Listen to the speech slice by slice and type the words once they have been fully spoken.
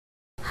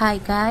Hi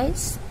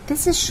guys,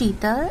 this is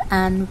Sheetal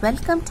and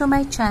welcome to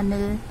my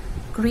channel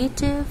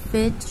Creative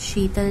with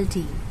Sheetal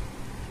D.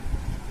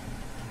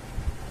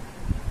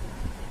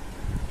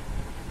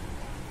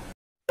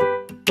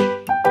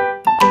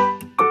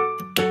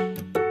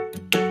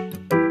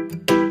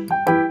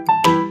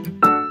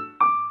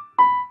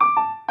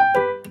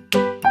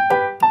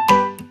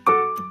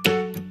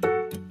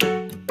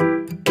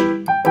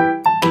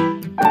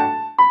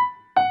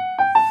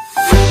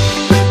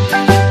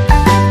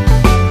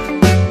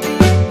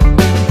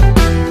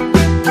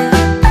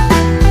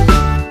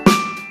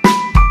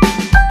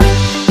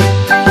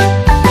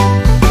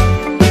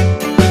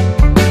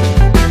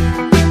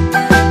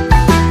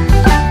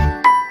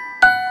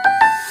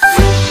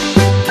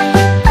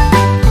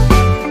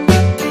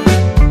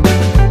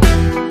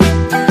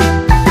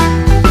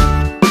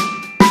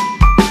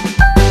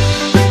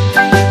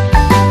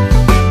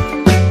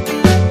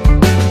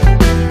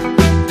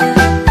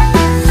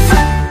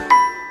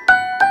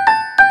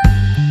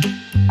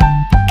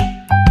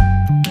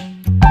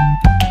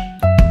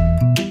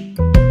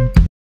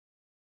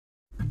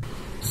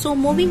 So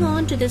moving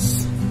on to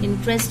this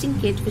interesting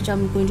kit which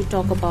I'm going to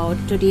talk about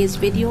today's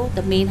video,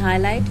 the main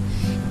highlight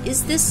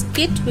is this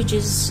kit which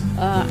is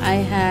I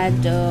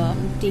had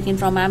taken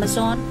from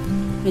Amazon,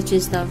 which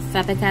is the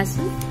Faber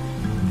Castell,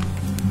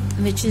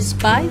 which is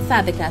by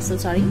Faber Castell,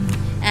 sorry,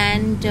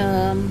 and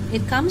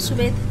it comes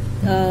with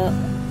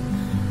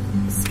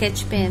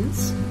sketch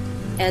pens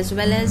as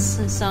well as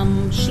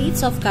some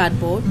sheets of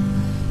cardboard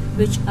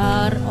which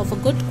are of a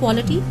good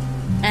quality,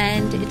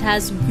 and it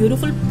has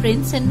beautiful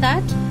prints in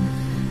that.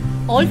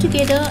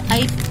 Altogether,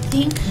 I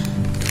think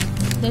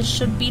there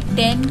should be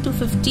 10 to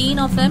 15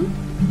 of them.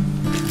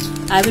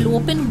 I will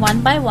open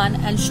one by one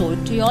and show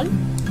it to you all.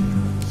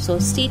 So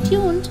stay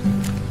tuned.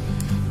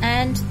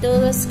 And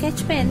the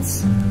sketch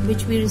pens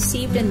which we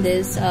received in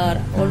this are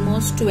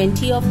almost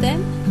 20 of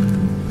them.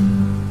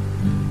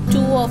 2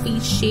 of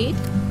each shade.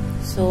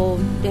 So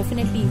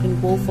definitely you can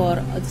go for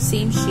the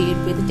same shade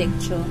with the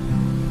texture.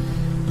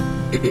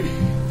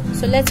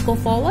 So let's go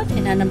forward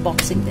in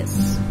unboxing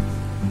this.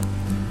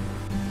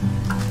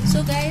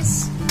 So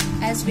guys,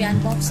 as we are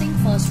unboxing,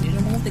 first we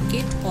remove the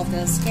kit of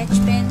the sketch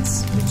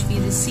pens which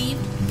we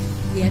received.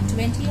 We have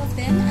 20 of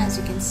them, as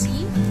you can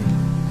see.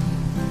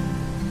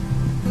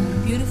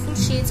 Beautiful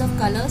shades of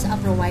colors are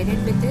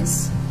provided with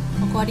this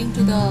according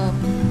to the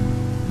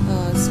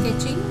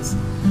sketchings.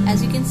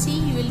 As you can see,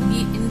 you will be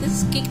in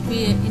this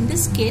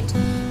kit.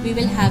 We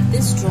will have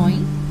this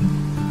drawing,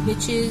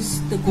 which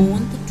is the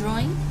Gond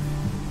drawing.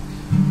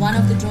 One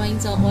of the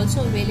drawings are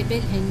also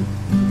available in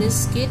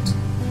this kit.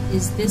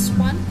 Is this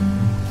one,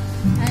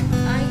 and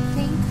I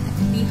think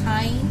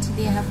behind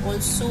they have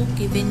also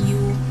given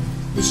you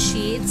the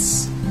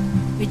shades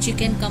which you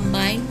can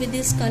combine with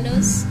these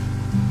colors.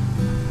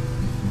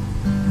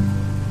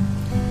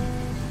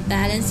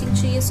 Balancing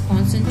trace,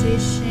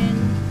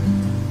 concentration,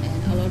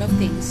 and a lot of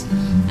things.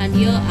 And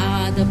here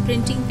are the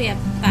printing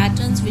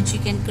patterns which you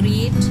can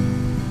create,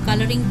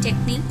 coloring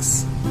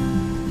techniques.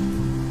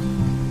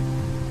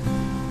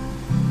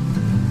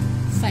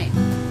 Fine.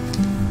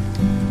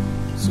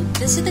 So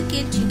this is the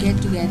kit you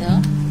get together,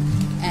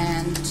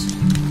 and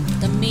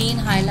the main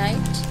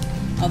highlight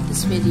of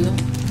this video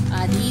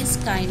are these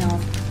kind of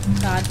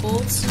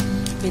cardboards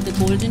with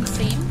the golden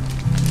frame.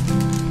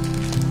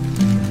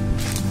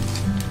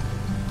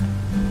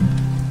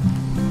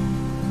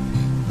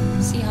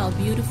 See how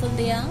beautiful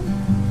they are.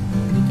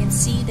 You can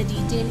see the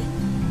detailing.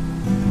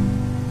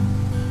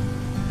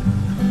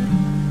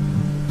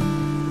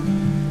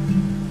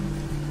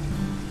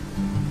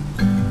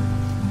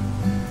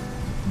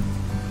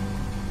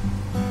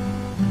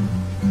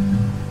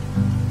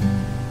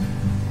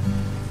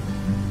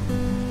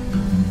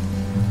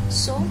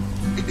 So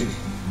you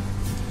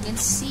can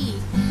see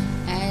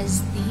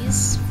as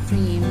these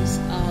frames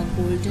are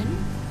golden,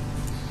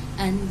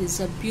 and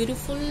these are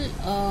beautiful.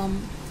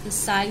 The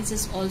size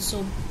is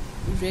also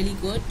really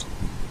good.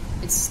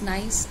 It's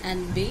nice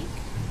and big.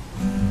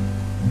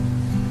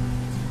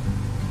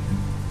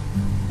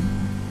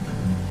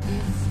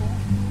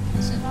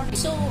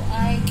 So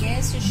I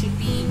guess it should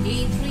be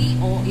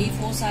A3 or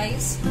A4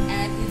 size,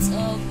 and it's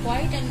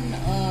quite an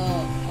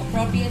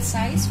appropriate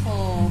size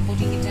for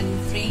putting it in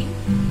frame.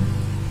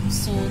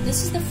 So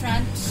this is the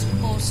front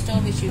poster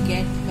which you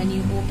get when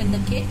you open the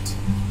kit.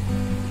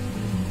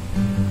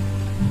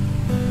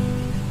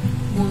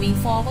 Moving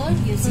forward,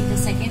 you'll see the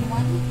second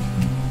one.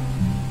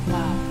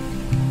 Wow,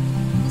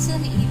 this is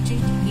an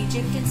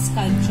Egyptian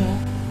sculpture.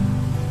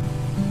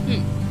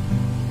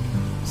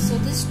 So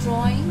this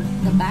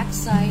drawing, the back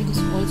side is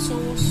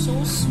also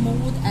so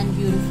smooth and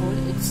beautiful.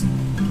 It's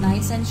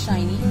nice and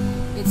shiny.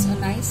 It's a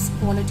nice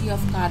quality of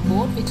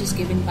cardboard which is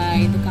given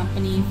by the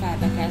company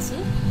Faber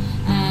Castell,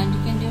 and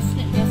you can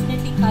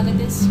definitely color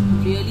this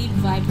really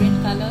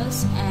vibrant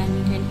colors, and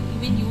you can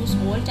even use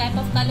all type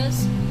of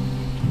colors.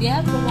 They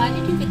have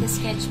provided you with the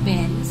sketch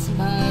pens,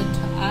 but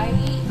I,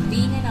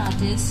 being an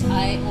artist,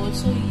 I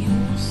also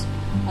use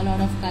a lot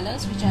of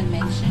colors which I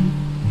mentioned.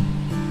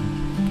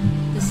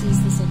 This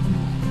is the second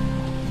one.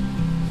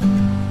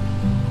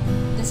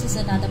 This is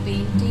another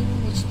painting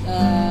which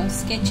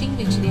sketching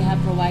which they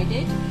have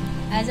provided.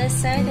 As I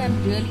said,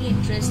 I'm really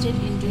interested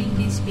in doing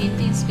these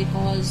paintings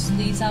because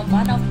these are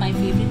one of my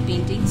favorite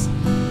paintings.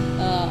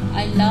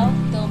 I love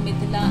the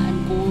Mithila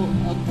and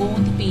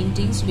Gond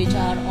paintings which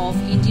are of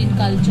Indian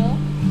culture.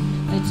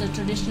 It's a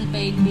traditional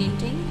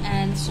painting,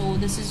 and so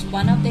this is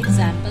one of the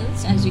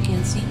examples. As you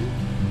can see,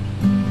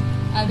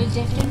 I will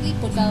definitely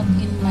put up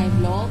in my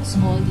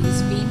vlogs all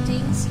these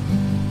paintings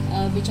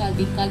which I'll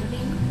be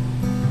coloring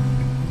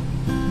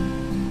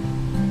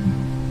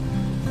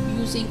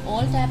using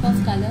all type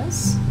of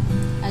colors.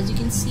 As you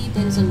can see,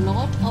 there is a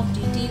lot of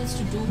details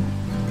to do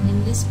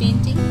in this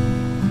painting,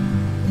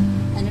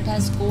 and it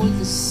has it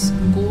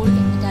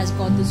has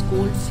got this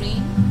gold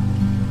frame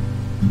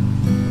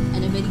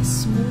and a very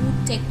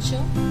smooth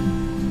texture.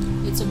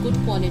 It's a good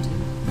quality.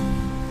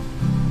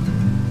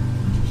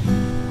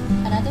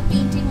 Another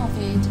painting of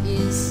it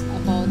is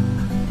about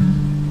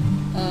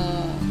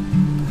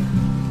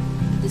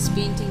this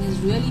painting is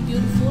really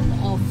beautiful,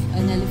 of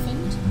an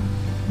elephant.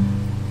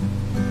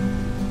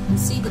 And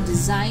see the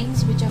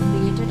designs which are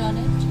created on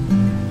it.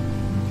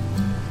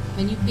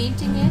 When you're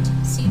painting it,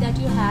 see that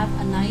you have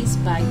a nice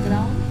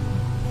background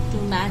to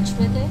match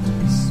with it,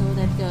 so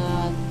that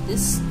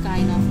this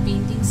kind of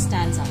painting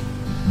stands out.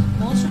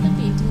 Most of the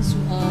paintings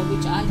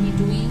which I'll be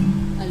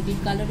doing, I'll be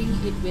coloring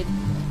it with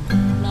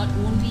not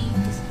only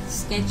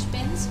sketch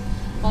pens,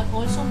 but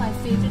also my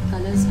favorite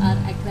colors are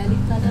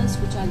acrylic colors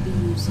which I'll be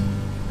using.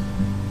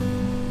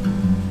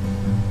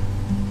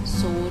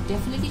 So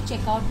definitely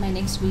check out my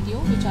next video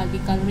which I'll be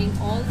coloring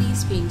all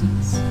these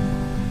paintings.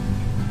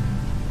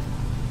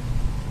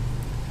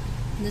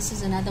 This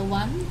is another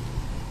one.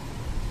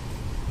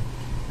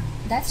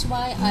 That's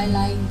why I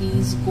like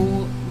these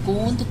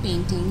Gond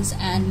paintings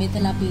and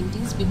Mithila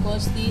paintings,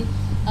 because they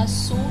are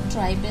so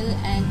tribal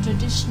and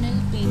traditional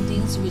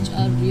paintings which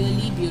are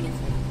really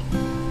beautiful.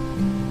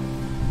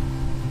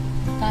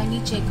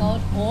 Kindly check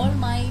out all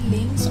my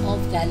links of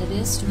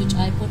Gallerist which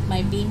I put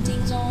my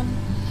paintings on.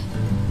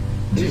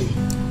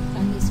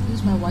 Kindly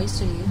excuse my voice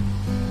today.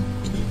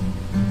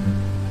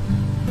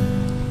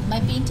 My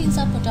paintings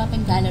are put up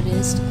in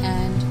Gallerist,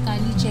 and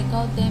kindly check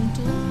out them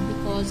too,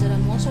 because there are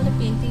most of the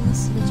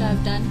paintings which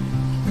I've done,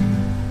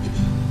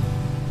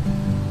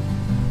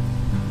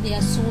 they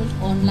are sold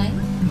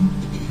online.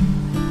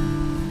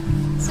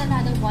 It's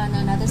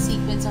another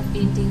sequence of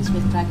paintings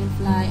with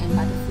dragonfly and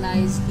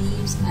butterflies,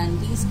 leaves, and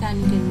these you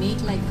can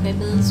make like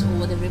pebbles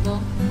over the river.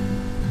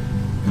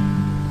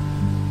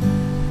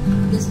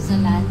 This is a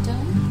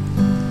lantern.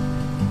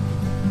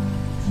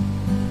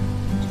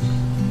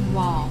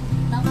 Wow.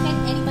 Now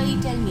can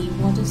anybody tell me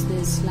what is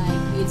this?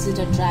 Like, is it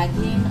a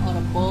dragon or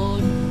a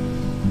bird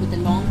with a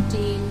long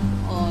tail,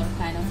 or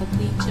kind of a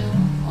creature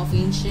of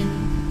ancient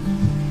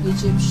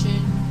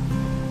Egyptian?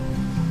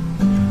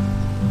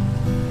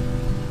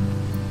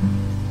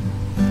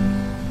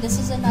 This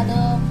is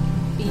another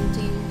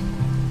painting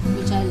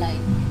which I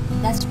like.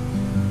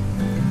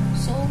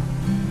 So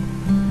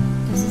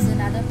this is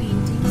another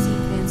painting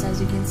sequence,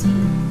 as you can see.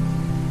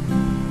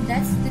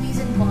 That's the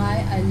reason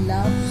why I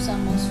love so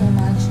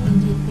much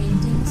Indian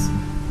paintings.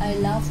 I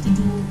love to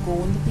do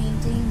Gond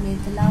painting,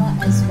 Mithila,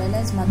 as well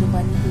as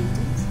Madhubani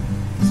paintings.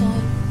 So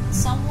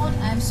somewhat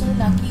I'm so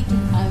lucky to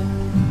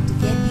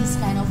get these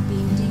kind of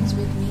paintings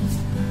with me.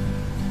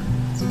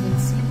 As you can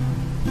see,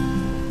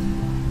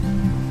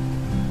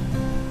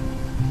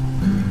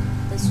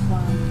 this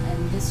one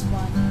and this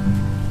one,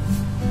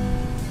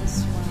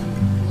 this one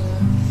here.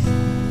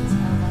 These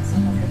are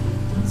some of the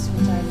paintings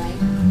which I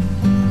like.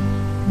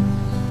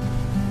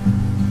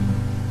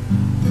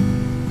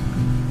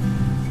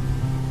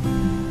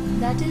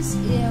 That is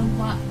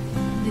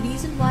the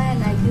reason why I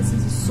like this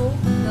is so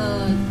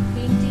the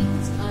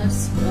paintings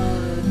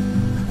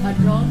are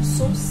drawn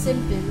so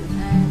simple,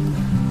 and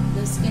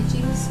the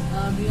sketchings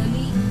are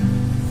really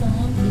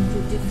formed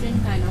into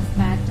different kind of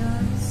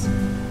patterns.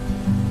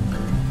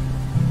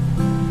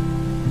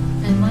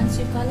 And once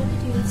you color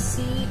it, you will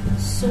see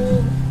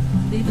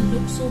they will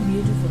look so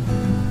beautiful.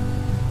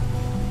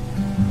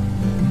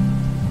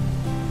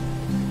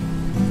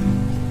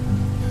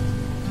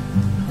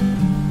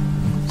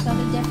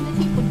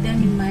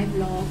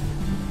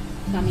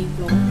 Coming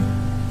vlog.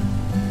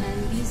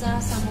 And these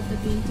are some of the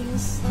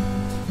paintings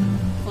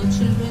for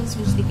children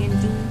which they can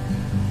do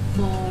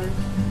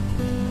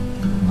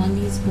on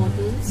these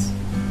bottles.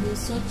 There's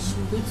such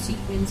good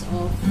sequence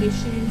of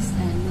fishes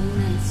and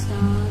moon and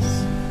stars.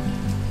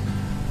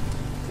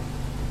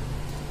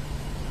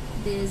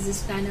 There's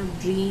this kind of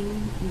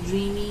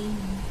dreamy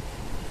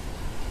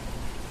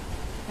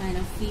kind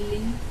of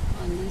feeling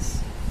on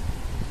this.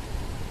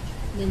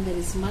 Then there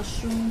is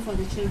mushroom for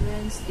the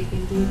children. They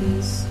can do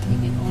this. They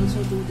can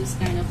also do this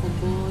kind of a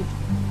bird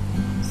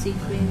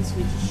sequence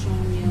which is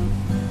shown here.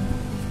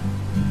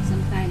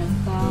 Some kind of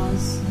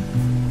cars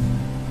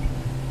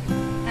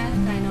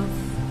and kind of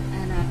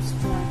an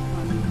abstract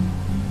one.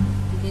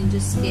 You can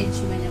just sketch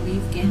whenever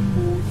you get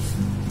bored.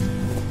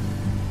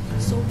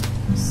 So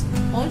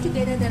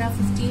altogether there are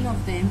 15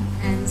 of them,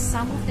 and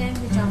some of them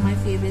which are my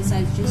favorites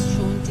I've just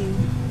shown to you.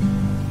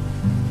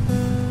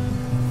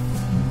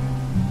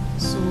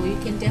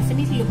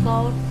 look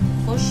out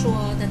for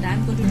sure that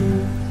I'm going to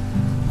do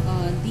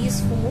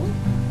these 4,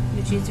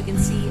 which is, you can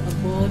see a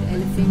bird,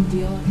 elephant,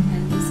 deer,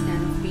 and this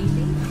kind of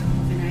painting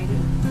of an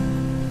idea.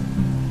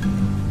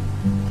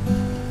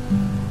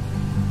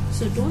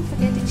 So don't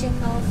forget to check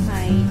out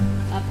my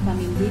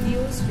upcoming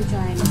videos, which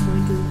I am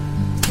going to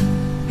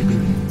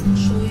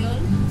show you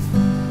all.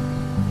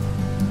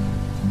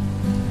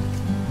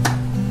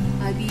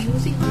 I'll be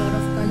using a lot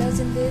of colors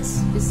in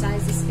this.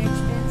 Besides the sketch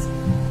pens,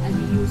 I'll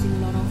be using a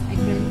lot of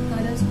acrylic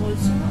colors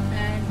also,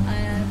 and I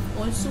am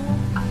also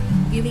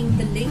giving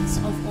the links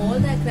of all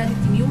the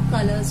acrylic new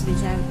colors which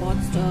I have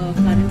bought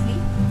currently,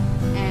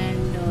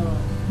 and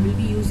we'll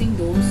be using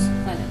those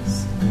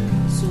colors.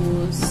 So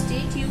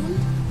stay tuned,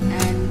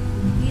 and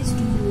please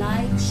do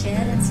like,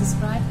 share and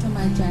subscribe to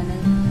my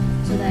channel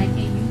so that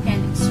you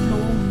can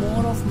explore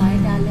more of my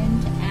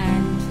talent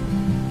and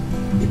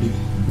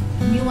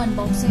new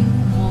unboxing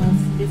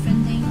of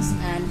different things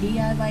and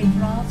DIY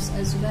crafts,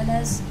 as well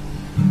as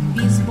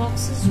these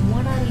boxes.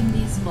 What are in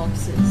these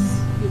boxes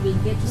you will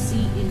get to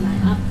see in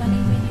my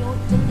upcoming video.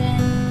 Till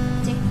then,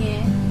 take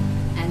care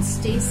and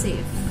stay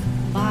safe.